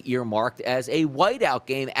Valley, is earmarked as a whiteout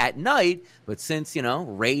game at night. But since,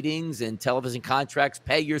 ratings and television contracts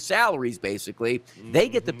pay your salaries, basically, they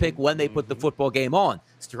get to pick when they put the football game on.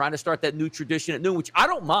 It's trying to start that new tradition at noon, which I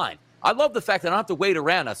don't mind. I love the fact that I don't have to wait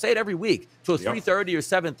around. I say it every week till 3:30 or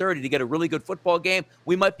 7:30 to get a really good football game.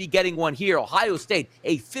 We might be getting one here. Ohio State,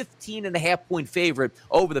 a 15.5-point favorite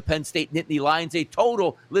over the Penn State Nittany Lions. A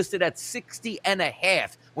total listed at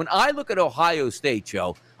 60.5. When I look at Ohio State,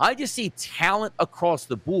 Joe, I just see talent across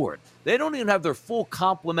the board. They don't even have their full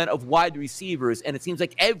complement of wide receivers, and it seems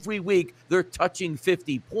like every week they're touching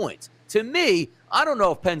 50 points. To me, I don't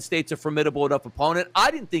know if Penn State's a formidable enough opponent.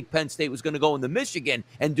 I didn't think Penn State was going to go into Michigan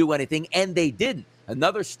and do anything, and they didn't.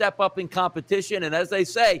 Another step up in competition, and as they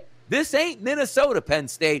say, this ain't Minnesota, Penn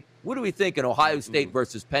State. What do we think in Ohio State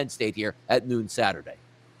versus Penn State here at noon Saturday?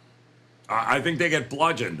 I think they get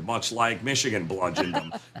bludgeoned, much like Michigan bludgeoned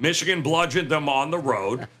them. Michigan bludgeoned them on the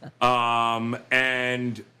road,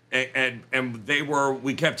 and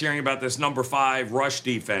we kept hearing about this number 5 rush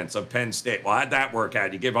defense of Penn State. Well, how'd that work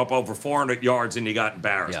out? You gave up over 400 yards and you got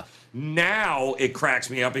embarrassed. Yeah. Now it cracks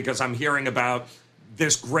me up because I'm hearing about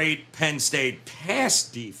this great Penn State pass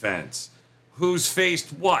defense who's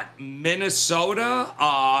faced what? Minnesota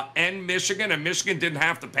and Michigan, and Michigan didn't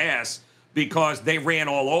have to pass because they ran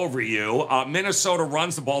all over you. Minnesota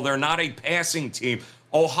runs the ball. They're not a passing team.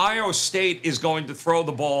 Ohio State is going to throw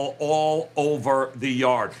the ball all over the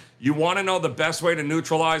yard. You want to know the best way to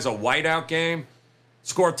neutralize a whiteout game?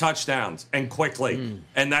 Score touchdowns and quickly.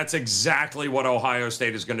 And that's exactly what Ohio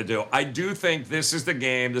State is going to do. I do think this is the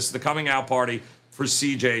game. This is the coming out party for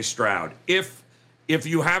C.J. Stroud. If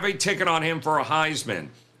you have a ticket on him for a Heisman,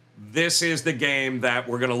 this is the game that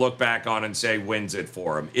we're going to look back on and say wins it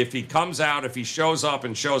for him. If he comes out, if he shows up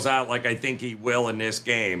and shows out like I think he will in this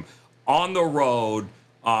game, on the road,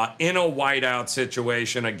 in a whiteout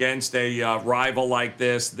situation against a rival like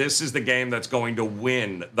this is the game that's going to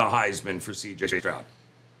win the Heisman for C.J. Stroud.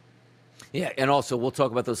 Yeah, and also we'll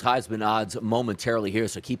talk about those Heisman odds momentarily here,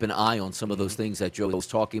 so keep an eye on some of those things that Joe was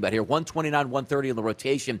talking about here. 129, 130 in the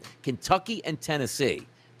rotation. Kentucky and Tennessee,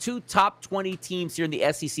 2 top 20 teams here in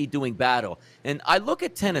the SEC doing battle. And I look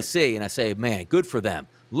at Tennessee and I say, man, good for them.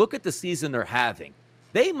 Look at the season they're having.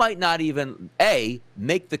 They might not even, A,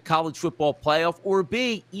 make the college football playoff, or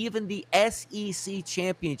B, even the SEC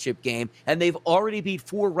championship game, and they've already beat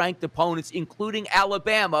 4 ranked opponents, including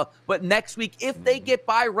Alabama. But next week, if they get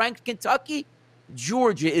by ranked Kentucky,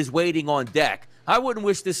 Georgia is waiting on deck. I wouldn't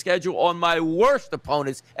wish this schedule on my worst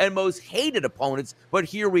opponents and most hated opponents, but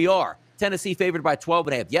here we are. Tennessee favored by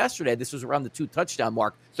 12.5. Yesterday, this was around the 2-touchdown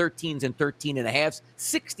mark, 13s and 13.5s,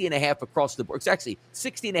 60.5 across the board. It's actually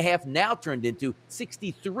 60.5 now turned into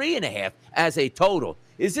 63.5 as a total.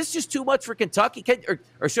 Is this just too much for Kentucky?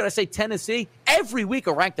 Or should I say Tennessee? Every week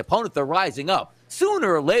a ranked opponent, they're rising up.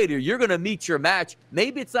 Sooner or later, you're going to meet your match.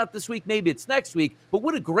 Maybe it's not this week, maybe it's next week. But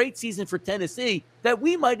what a great season for Tennessee that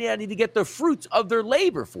we might not need to get the fruits of their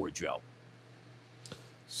labor for, Joe.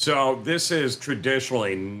 So this has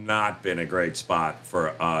traditionally not been a great spot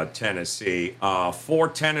for Tennessee.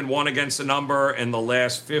 4-10-1 against the number in the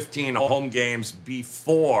last 15 home games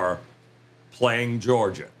before playing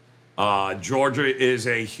Georgia. Georgia is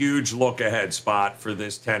a huge look-ahead spot for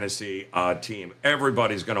this Tennessee team.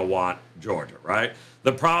 Everybody's going to want Georgia, right?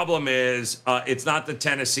 The problem is it's not the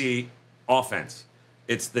Tennessee offense.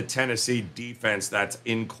 It's the Tennessee defense that's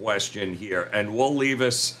in question here. And Will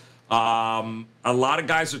Levis... a lot of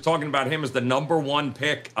guys are talking about him as the number 1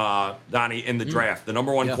 pick, Donnie, in the draft, the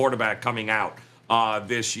number 1 quarterback coming out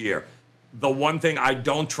this year. The one thing I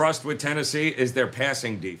don't trust with Tennessee is their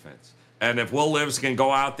passing defense. And if Will Levis can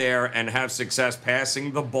go out there and have success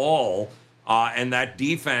passing the ball, and that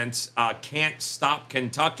defense can't stop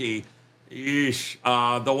Kentucky,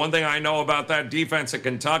 the one thing I know about that defense at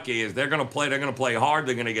Kentucky is they're going to play hard.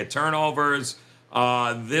 They're going to get turnovers.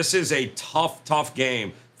 This is a tough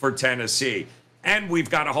game for Tennessee. And we've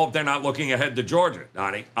got to hope they're not looking ahead to Georgia,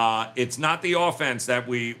 Donnie. It's not the offense that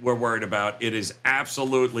we're worried about. It is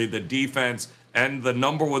absolutely the defense and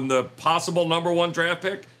the possible number 1 draft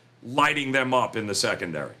pick lighting them up in the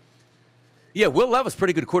secondary. Yeah, Will Levis,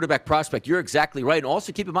 pretty good quarterback prospect. You're exactly right. And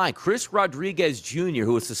also keep in mind, Chris Rodriguez Jr.,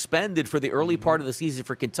 who was suspended for the early part of the season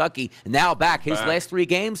for Kentucky, now back. His last 3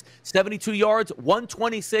 games, 72 yards,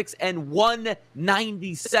 126, and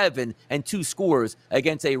 197, and 2 scores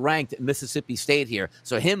against a ranked Mississippi State here.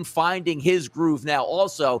 So him finding his groove now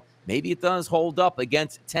also, maybe it does hold up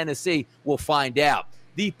against Tennessee. We'll find out.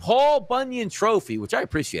 The Paul Bunyan Trophy, which I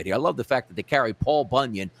appreciate here. I love the fact that they carry Paul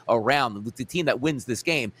Bunyan around with the team that wins this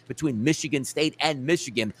game between Michigan State and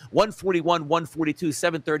Michigan. 141, 142,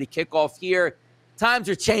 7:30 kickoff here. Times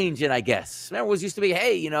are changing, I guess. Remember, it used to be,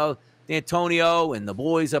 hey, D'Antonio and the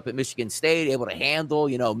boys up at Michigan State able to handle,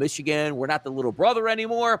 Michigan. We're not the little brother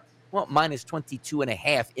anymore. Well, minus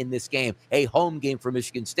 22.5 in this game. A home game for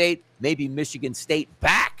Michigan State. Maybe Michigan State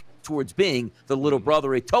back towards being the little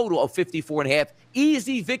brother. A total of 54.5.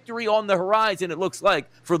 Easy victory on the horizon, it looks like,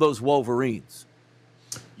 for those Wolverines.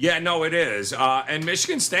 Yeah, no, it is. And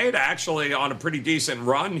Michigan State actually on a pretty decent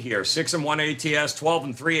run here. 6-1 ATS,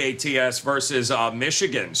 12-3 ATS versus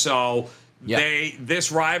Michigan. So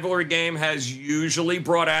this rivalry game has usually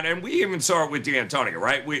brought out, and we even saw it with D'Antonio,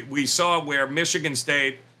 right? We saw where Michigan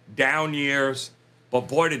State down years, but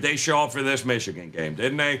boy, did they show up for this Michigan game,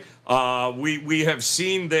 didn't they? We have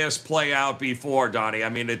seen this play out before, Donnie. I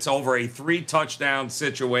mean, it's over a 3-touchdown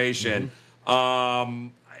situation.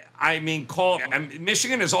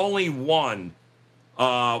 Michigan has only won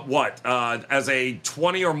as a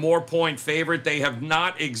 20 or more point favorite. They have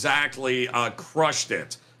not exactly crushed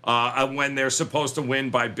it when they're supposed to win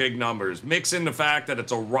by big numbers. Mix in the fact that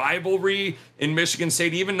it's a rivalry in Michigan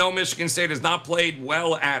State, even though Michigan State has not played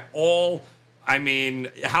well at all. I mean,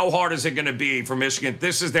 how hard is it going to be for Michigan?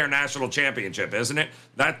 This is their national championship, isn't it?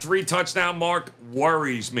 That 3-touchdown mark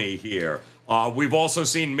worries me here. We've also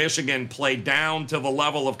seen Michigan play down to the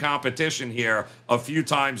level of competition here a few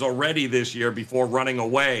times already this year before running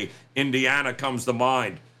away. Indiana comes to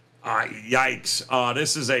mind. Yikes.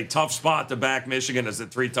 This is a tough spot to back Michigan as a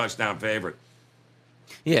 3-touchdown favorite.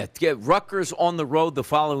 Yeah, to get Rutgers on the road the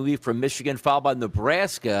following week from Michigan, followed by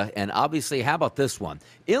Nebraska, and obviously, how about this one?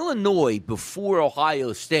 Illinois before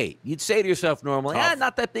Ohio State. You'd say to yourself normally,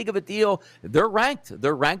 not that big of a deal. They're ranked.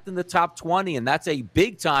 They're ranked in the top 20, and that's a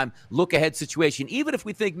big-time look-ahead situation. Even if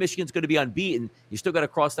we think Michigan's going to be unbeaten, you still got to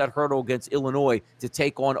cross that hurdle against Illinois to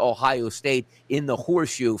take on Ohio State in the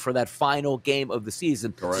Horseshoe for that final game of the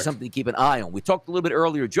season. Correct. So something to keep an eye on. We talked a little bit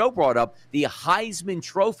earlier. Joe brought up the Heisman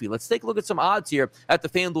Trophy. Let's take a look at some odds here at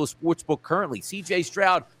the FanDuel Sportsbook currently. C.J.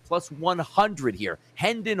 Stroud plus 100 here.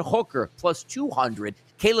 Hendon Hooker plus 200.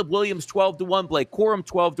 Caleb Williams 12-1. Blake Corum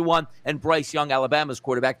 12-1. And Bryce Young, Alabama's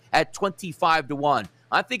quarterback, at 25-1.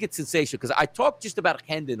 I think it's sensational because I talked just about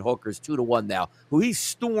Hendon Hooker's 2-1 now, who he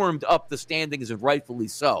stormed up the standings, and rightfully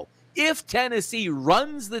so. If Tennessee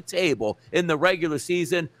runs the table in the regular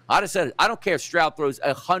season, I just said, I don't care if Stroud throws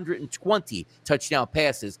 120 touchdown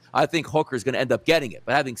passes. I think Hooker's going to end up getting it.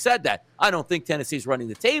 But having said that, I don't think Tennessee's running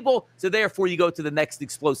the table. So therefore, you go to the next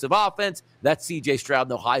explosive offense. That's C.J. Stroud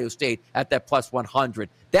and Ohio State at that plus 100.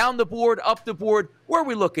 Down the board, up the board. Where are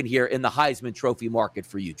we looking here in the Heisman Trophy market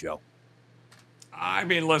for you, Joe? I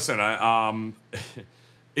mean, listen,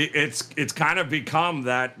 It's kind of become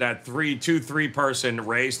that 2-3 person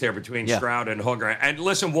race there between Stroud and Hooker. And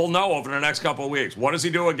listen, we'll know over the next couple of weeks. What does he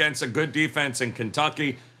do against a good defense in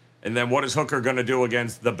Kentucky? And then what is Hooker going to do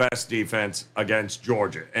against the best defense against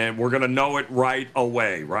Georgia? And we're going to know it right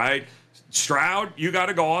away, right? Stroud, you got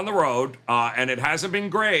to go on the road, and it hasn't been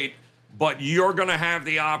great, but you're going to have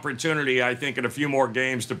the opportunity, I think, in a few more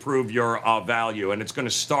games to prove your value. And it's going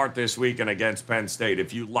to start this weekend against Penn State.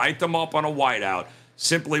 If you light them up on a whiteout,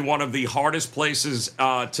 simply one of the hardest places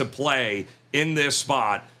to play in this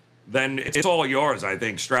spot, then it's all yours. I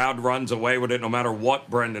think Stroud runs away with it no matter what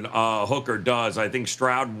Brendan Hooker does. I think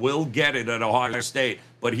Stroud will get it at Ohio State,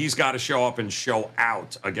 but he's got to show up and show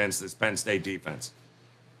out against this Penn State defense.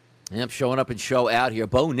 Yep, showing up and show out here.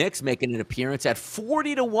 Bo Nix making an appearance at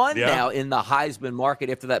 40-1 now in the Heisman market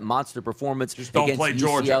after that monster performance against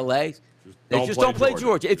UCLA. They just don't play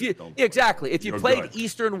Georgia. If you played good.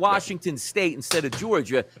 Eastern Washington State instead of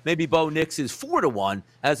Georgia, maybe Bo Nix is 4-1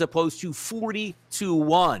 as opposed to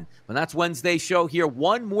 40-1. And that's Wednesday's show here.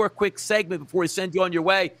 One more quick segment before we send you on your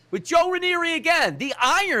way with Joe Ranieri again, the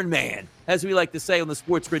Iron Man, as we like to say on the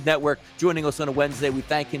Sports Grid Network, joining us on a Wednesday. We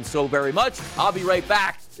thank him so very much. I'll be right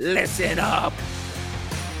back. Listen up.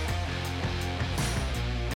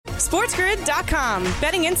 SportsGrid.com.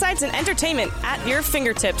 Betting insights and entertainment at your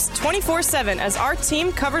fingertips 24/7 as our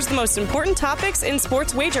team covers the most important topics in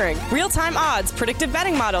sports wagering. Real-time odds, predictive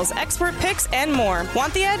betting models, expert picks, and more.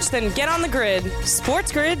 Want the edge? Then get on the grid.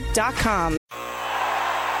 SportsGrid.com.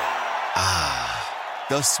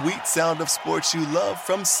 The sweet sound of sports you love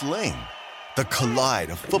from Sling. The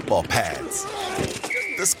collide of football pads.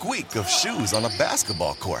 The squeak of shoes on a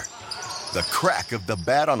basketball court. The crack of the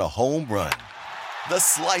bat on a home run. The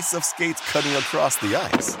slice of skates cutting across the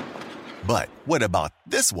ice. But what about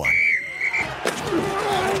this one?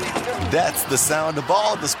 That's the sound of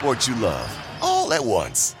all the sports you love, all at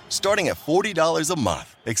once. Starting at $40 a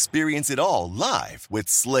month. Experience it all live with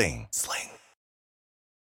Sling.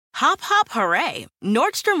 Hop, hop, hooray!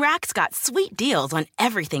 Nordstrom Rack's got sweet deals on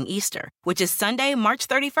everything Easter, which is Sunday, March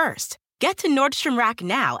 31st. Get to Nordstrom Rack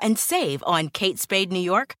now and save on Kate Spade New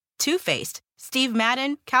York, Too Faced, Steve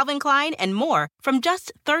Madden, Calvin Klein, and more from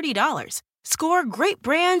just $30. Score great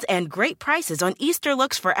brands and great prices on Easter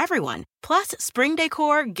looks for everyone, plus spring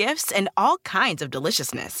decor, gifts, and all kinds of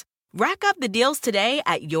deliciousness. Rack up the deals today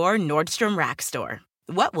at your Nordstrom Rack store.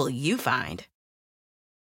 What will you find?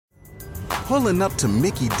 Pulling up to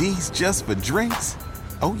Mickey D's just for drinks?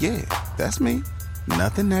 Oh yeah, that's me.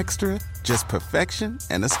 Nothing extra, just perfection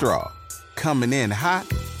and a straw. Coming in hot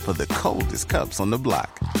for the coldest cups on the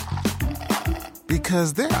block.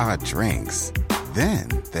 Because there are drinks. Then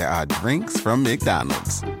there are drinks from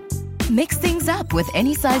McDonald's. Mix things up with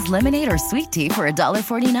any size lemonade or sweet tea for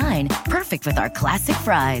 $1.49. Perfect with our classic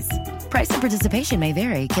fries. Price and participation may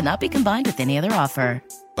vary. Cannot be combined with any other offer.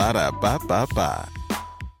 Ba-da-ba-ba-ba.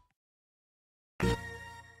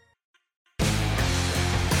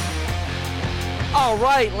 All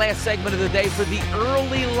right, last segment of the day for the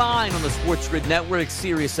early line on the Sports Grid Network,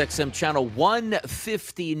 Sirius XM channel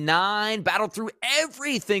 159. Battled through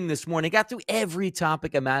everything this morning, got through every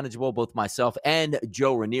topic imaginable, both myself and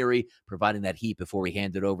Joe Ranieri, providing that heat before we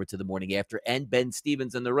hand it over to the morning after, and Ben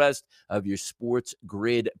Stevens and the rest of your Sports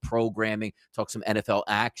Grid programming. Talk some NFL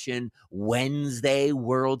action, Wednesday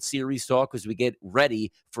World Series talk as we get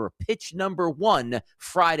ready for pitch number 1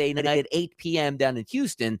 Friday night at 8 p.m. down in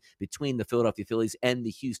Houston between the Philadelphia Phillies and the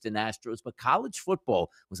Houston Astros. But college football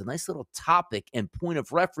was a nice little topic and point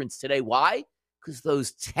of reference today. Why? Because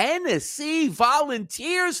those Tennessee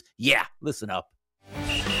Volunteers, yeah, listen up.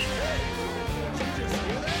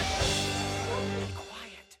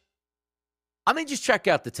 I mean, just check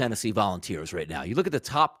out the Tennessee Volunteers right now. You look at the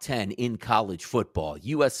top 10 in college football.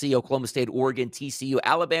 USC, Oklahoma State, Oregon, TCU,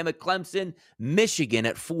 Alabama, Clemson, Michigan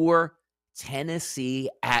at 4, Tennessee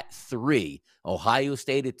at 3, Ohio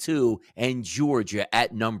State at 2, and Georgia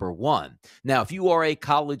at number 1. Now, if you are a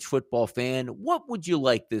college football fan, what would you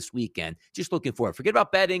like this weekend? Just looking forward. Forget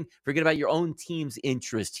about betting. Forget about your own team's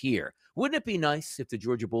interest here. Wouldn't it be nice if the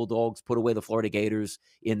Georgia Bulldogs put away the Florida Gators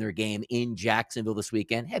in their game in Jacksonville this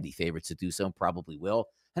weekend? Heavy favorites to do so, probably will.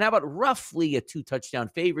 And how about roughly a 2-touchdown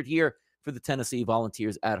favorite here for the Tennessee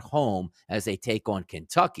Volunteers at home as they take on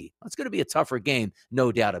Kentucky? It's going to be a tougher game,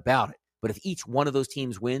 no doubt about it. But if each one of those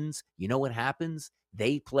teams wins, you know what happens?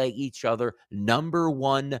 They play each other number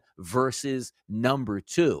 1 versus number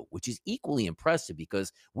 2, which is equally impressive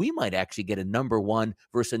because we might actually get a number 1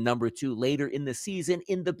 versus a number 2 later in the season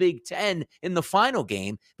in the Big Ten in the final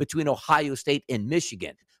game between Ohio State and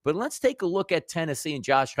Michigan. But let's take a look at Tennessee and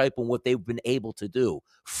Josh Heupel and what they've been able to do.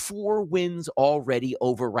 4 wins already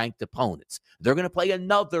over ranked opponents. They're going to play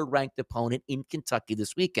another ranked opponent in Kentucky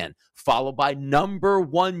this weekend, followed by number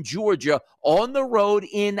 1 Georgia on the road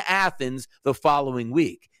in Athens the following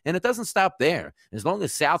week. And it doesn't stop there. As long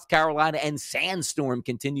as South Carolina and Sandstorm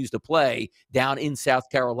continues to play down in South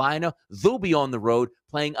Carolina, they'll be on the road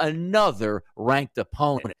playing another ranked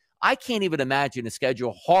opponent. I can't even imagine a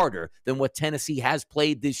schedule harder than what Tennessee has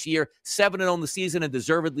played this year. 7-0 on the season, and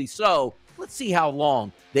deservedly so. Let's see how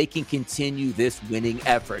long they can continue this winning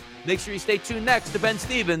effort. Make sure you stay tuned next to Ben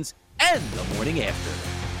Stevens and the morning after.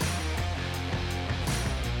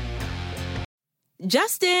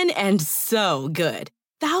 Justin and so good.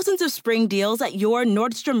 Thousands of spring deals at your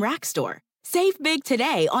Nordstrom Rack store. Save big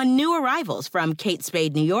today on new arrivals from Kate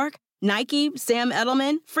Spade New York, Nike, Sam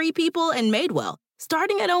Edelman, Free People, and Madewell,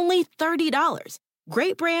 starting at only $30.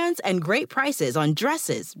 Great brands and great prices on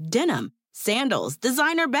dresses, denim, sandals,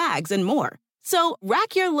 designer bags, and more. So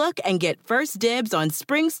rack your look and get first dibs on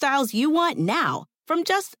spring styles you want now from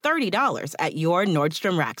just $30 at your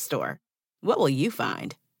Nordstrom Rack store. What will you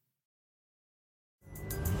find?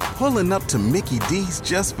 Pulling up to Mickey D's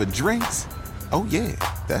just for drinks? Oh yeah,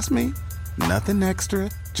 that's me. Nothing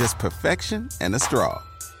extra, just perfection and a straw.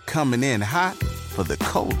 Coming in hot for the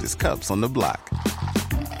coldest cups on the block.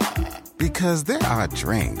 Because there are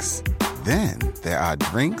drinks. Then there are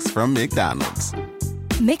drinks from McDonald's.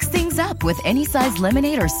 Mix things up with any size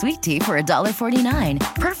lemonade or sweet tea for $1.49.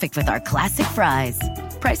 Perfect with our classic fries.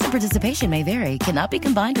 Price and participation may vary. Cannot be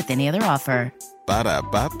combined with any other offer.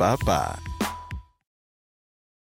 Ba-da-ba-ba-ba.